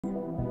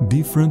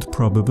Different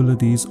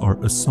probabilities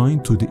are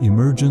assigned to the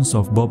emergence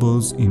of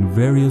bubbles in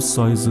various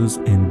sizes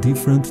and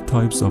different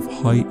types of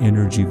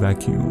high-energy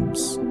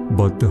vacuums.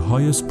 But the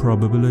highest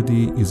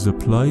probability is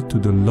applied to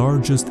the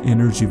largest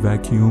energy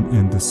vacuum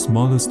and the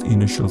smallest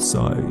initial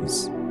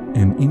size.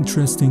 And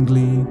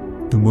interestingly,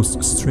 the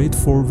most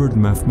straightforward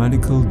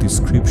mathematical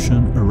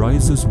description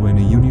arises when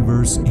a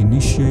universe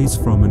initiates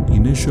from an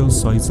initial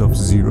size of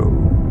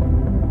 0.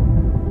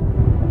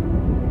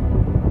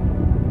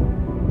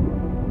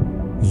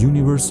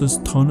 Universes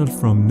tunnel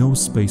from no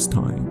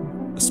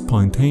spacetime,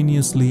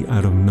 spontaneously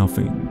out of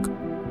nothing.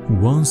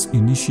 Once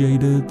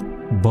initiated,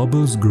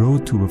 bubbles grow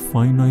to a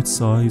finite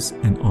size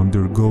and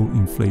undergo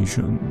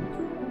inflation.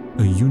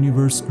 A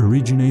universe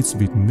originates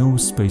with no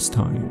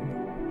spacetime,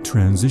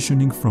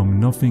 transitioning from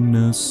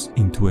nothingness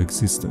into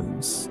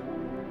existence.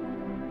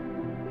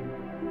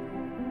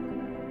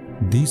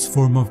 This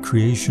form of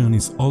creation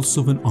is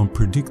also an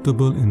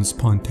unpredictable and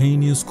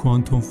spontaneous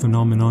quantum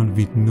phenomenon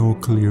with no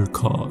clear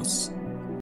cause.